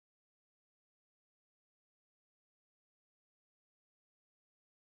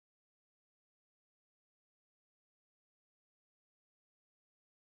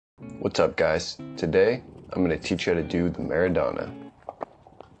What's up guys? Today I'm going to teach you how to do the Maradona.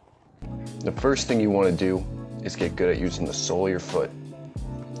 The first thing you want to do is get good at using the sole of your foot.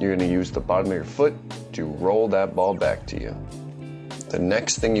 You're going to use the bottom of your foot to roll that ball back to you. The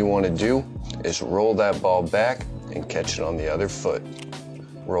next thing you want to do is roll that ball back and catch it on the other foot.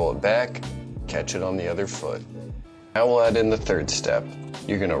 Roll it back, catch it on the other foot. Now we'll add in the third step.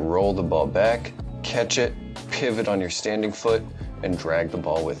 You're going to roll the ball back, catch it, pivot on your standing foot, and drag the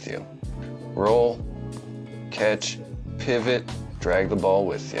ball with you. Roll, catch, pivot, drag the ball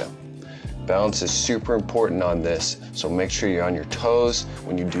with you. Balance is super important on this, so make sure you're on your toes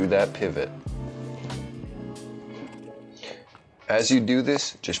when you do that pivot. As you do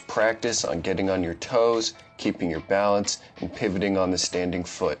this, just practice on getting on your toes, keeping your balance, and pivoting on the standing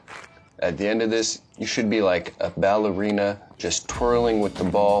foot. At the end of this, you should be like a ballerina, just twirling with the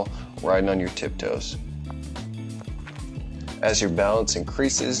ball, riding on your tiptoes. As your balance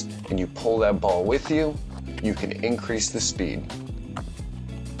increases and you pull that ball with you, you can increase the speed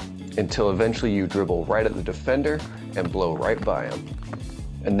until eventually you dribble right at the defender and blow right by him.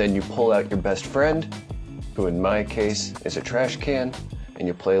 And then you pull out your best friend, who in my case is a trash can, and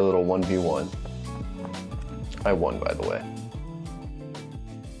you play a little 1v1. I won, by the way.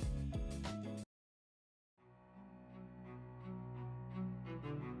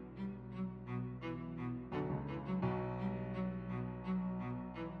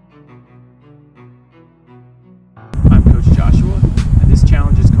 I'm Coach Joshua, and this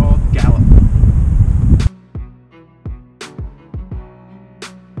challenge is called GALLOP.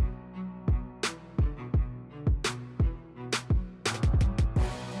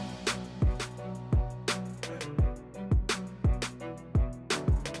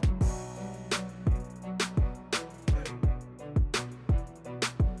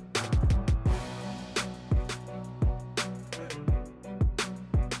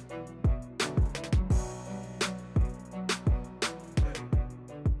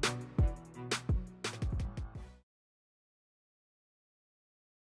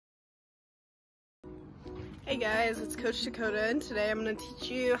 Hey guys, it's Coach Dakota, and today I'm going to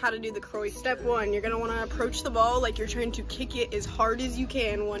teach you how to do the CRUYFF. Step 1, you're going to want to approach the ball like you're trying to kick it as hard as you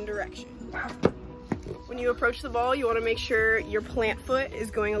can one direction. When you approach the ball, you want to make sure your plant foot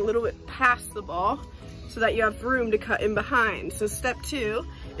is going a little bit past the ball so that you have room to cut in behind. So step 2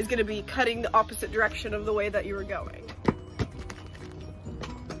 is going to be cutting the opposite direction of the way that you were going.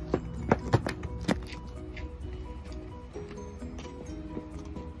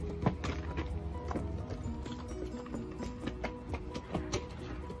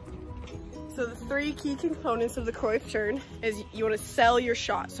 So the 3 key components of the CRUYFF turn is you want to sell your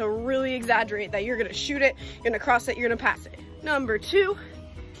shot. So really exaggerate that you're going to shoot it, you're going to cross it, you're going to pass it. Number 2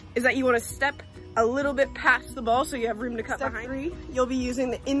 is that you want to step a little bit past the ball so you have room to cut behind. Step 3, you'll be using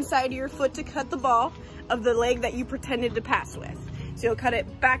the inside of your foot to cut the ball of the leg that you pretended to pass with. So you'll cut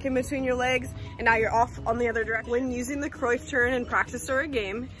it back in between your legs, and now you're off on the other direction. When using the CRUYFF turn in practice or a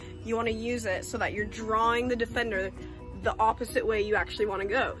game, you want to use it so that you're drawing the defender the opposite way you actually want to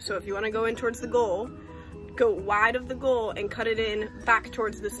go. So if you want to go in towards the goal, go wide of the goal and cut it in back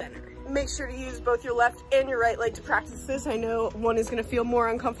towards the center. Make sure to use both your left and your right leg to practice this. I know one is going to feel more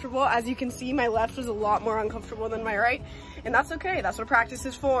uncomfortable. As you can see, my left was a lot more uncomfortable than my right, and that's okay. That's what practice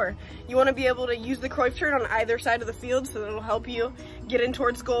is for. You want to be able to use the CRUYFF turn on either side of the field, so that'll help you get in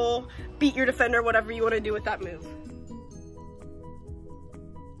towards goal, beat your defender, whatever you want to do with that move.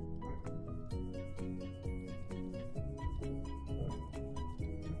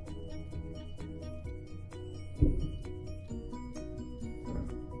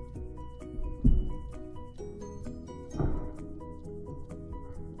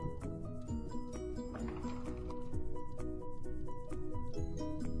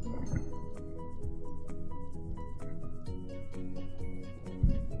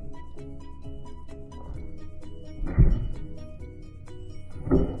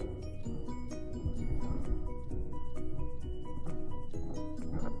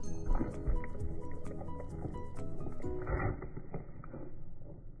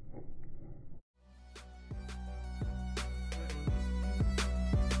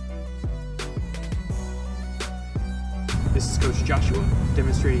 This is Coach Joshua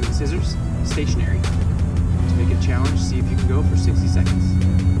demonstrating scissors stationary. To make a challenge, see if you can go for 60 seconds.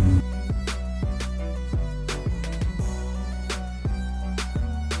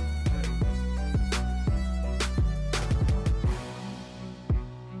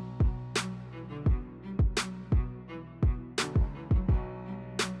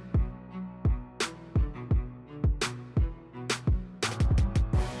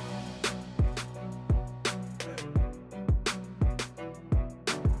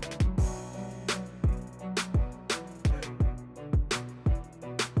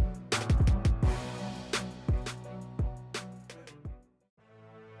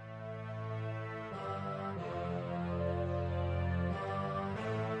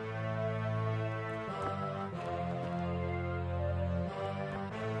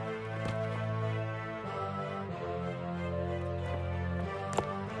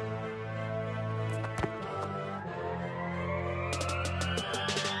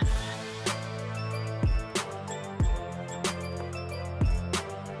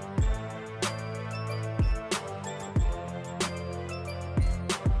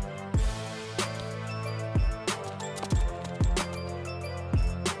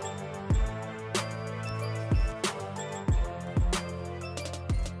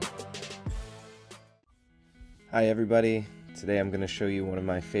 Hi everybody, today I'm going to show you one of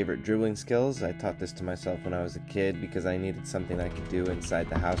my favorite dribbling skills. I taught this to myself when I was a kid because I needed something I could do inside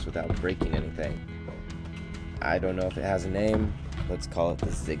the house without breaking anything. I don't know if it has a name, let's call it the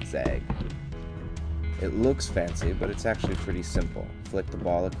zigzag. It looks fancy, but it's actually pretty simple. Flick the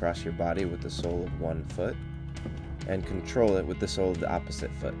ball across your body with the sole of one foot, and control it with the sole of the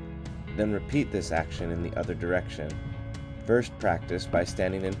opposite foot. Then repeat this action in the other direction. First, practice by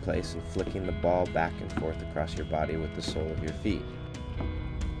standing in place and flicking the ball back and forth across your body with the sole of your feet.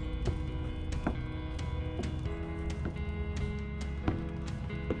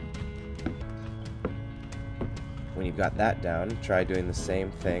 When you've got that down, try doing the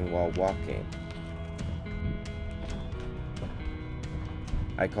same thing while walking.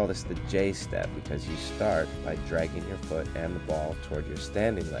 I call this the J step because you start by dragging your foot and the ball toward your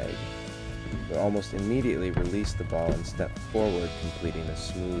standing leg, but almost immediately release the ball and step forward, completing a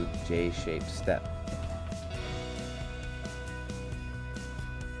smooth J-shaped step.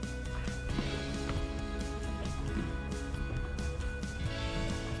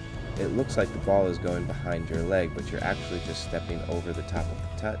 It looks like the ball is going behind your leg, but you're actually just stepping over the top of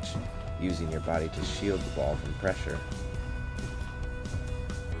the touch, using your body to shield the ball from pressure.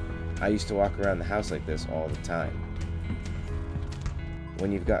 I used to walk around the house like this all the time.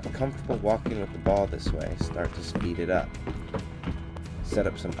 When you've got comfortable walking with the ball this way, start to speed it up. Set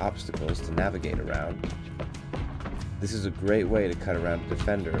up some obstacles to navigate around. This is a great way to cut around a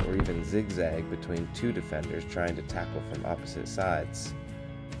defender or even zigzag between two defenders trying to tackle from opposite sides.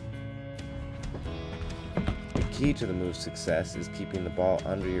 The key to the move's success is keeping the ball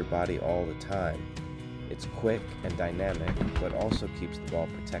under your body all the time. It's quick and dynamic, but also keeps the ball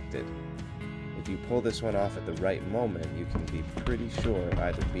protected. If you pull this one off at the right moment, you can be pretty sure of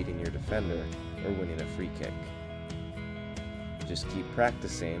either beating your defender or winning a free kick. Just keep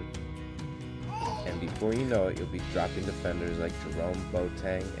practicing, and before you know it, you'll be dropping defenders like Jerome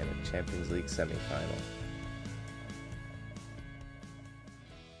Boateng in a Champions League semi-final.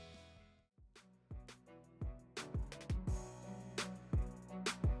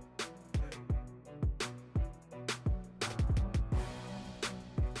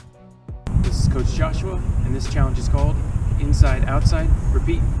 This is Coach Joshua, and this challenge is called Inside, Outside,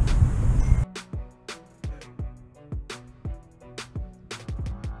 Repeat.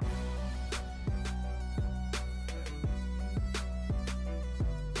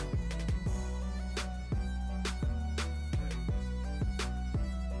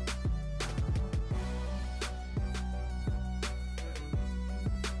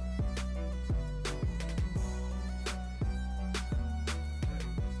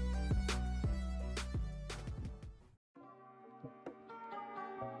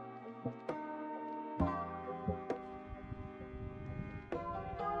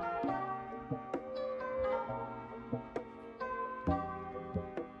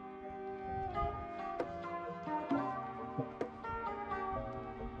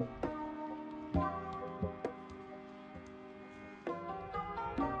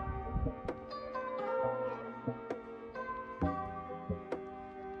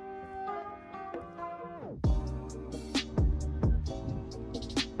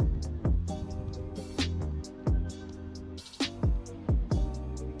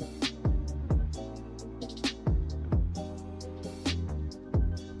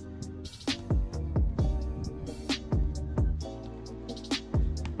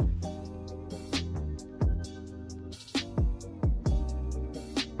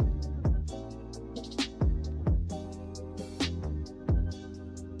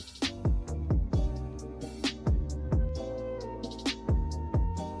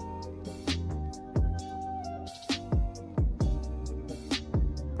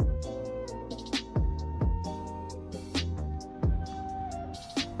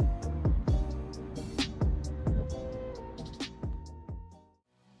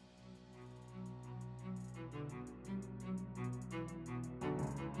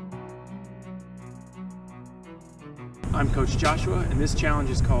 I'm Coach Joshua, and this challenge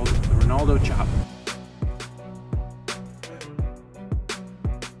is called the Ronaldo Chop.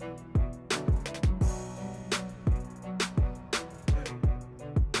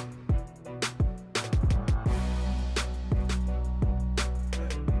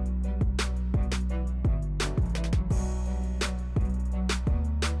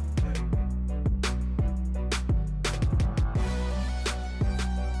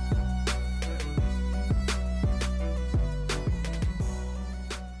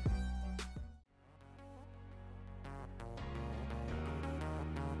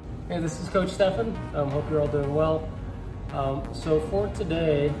 Hey, this is Coach Stefan. Hope you're all doing well. So for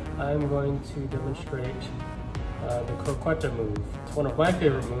today, I'm going to demonstrate the CROQUETA move. It's one of my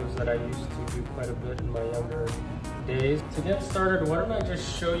favorite moves that I used to do quite a bit in my younger days. To get started, why don't I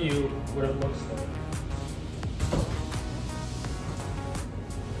just show you what it looks like.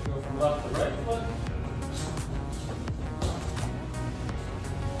 Go from left to right foot,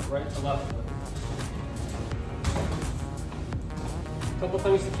 right to left foot. A couple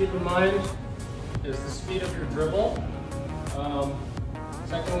things to keep in mind is the speed of your dribble.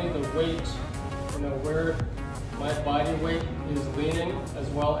 Secondly, the weight, where my body weight is leaning, as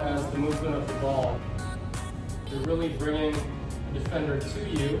well as the movement of the ball. You're really bringing the defender to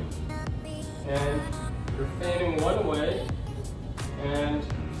you, and you're feigning one way, and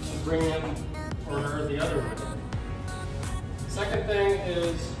you bring him or her the other way. Second thing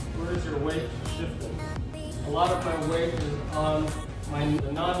is, where is your weight shifting? A lot of my weight is on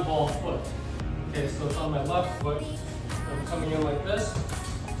the non-ball foot. Okay, so it's on my left foot. I'm coming in like this,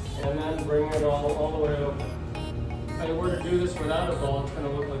 and then bringing it all the way over. If I were to do this without a ball, it's going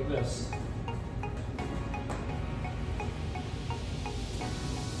to look like this.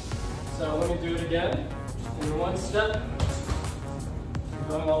 So let me do it again. In one step, you're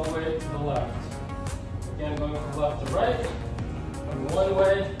going all the way to the left. Again, going from left to right, going one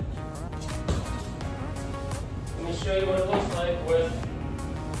way. Let me show you what it looks like with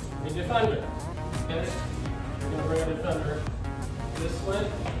a defender. Okay? You're going to bring a defender this way,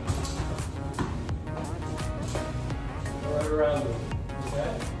 or right around them.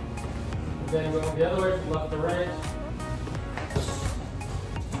 Okay? And then going the other way from left to right.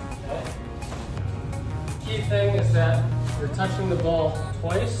 Okay? The key thing is that you're touching the ball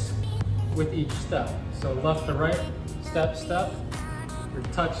twice with each step. So left to right, step, step, or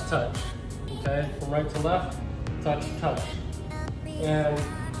touch, touch. Okay? From right to left, touch, touch. And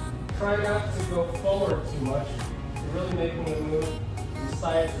try not to go forward too much. You're really making the move from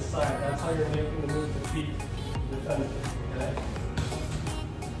side to side. That's how you're making the move to beat the defender. Okay?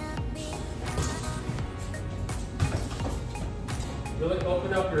 Really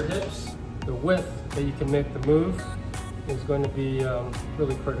open up your hips. The width that you can make the move is going to be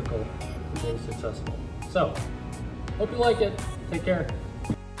really critical for being successful. So, hope you like it. Take care.